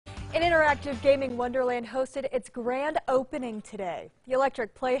An interactive gaming wonderland hosted its grand opening today. The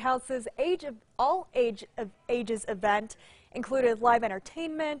Electric Playhouse's All Ages event included live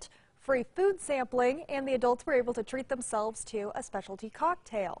entertainment, free food sampling, and the adults were able to treat themselves to a specialty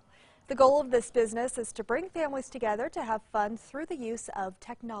cocktail. The goal of this business is to bring families together to have fun through the use of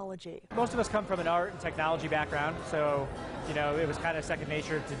technology. Most of us come from an art and technology background, so it was kind of second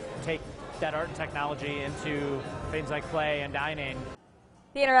nature to take that art and technology into things like play and dining.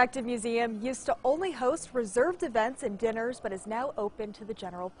 The Interactive Museum used to only host reserved events and dinners, but is now open to the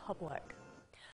general public.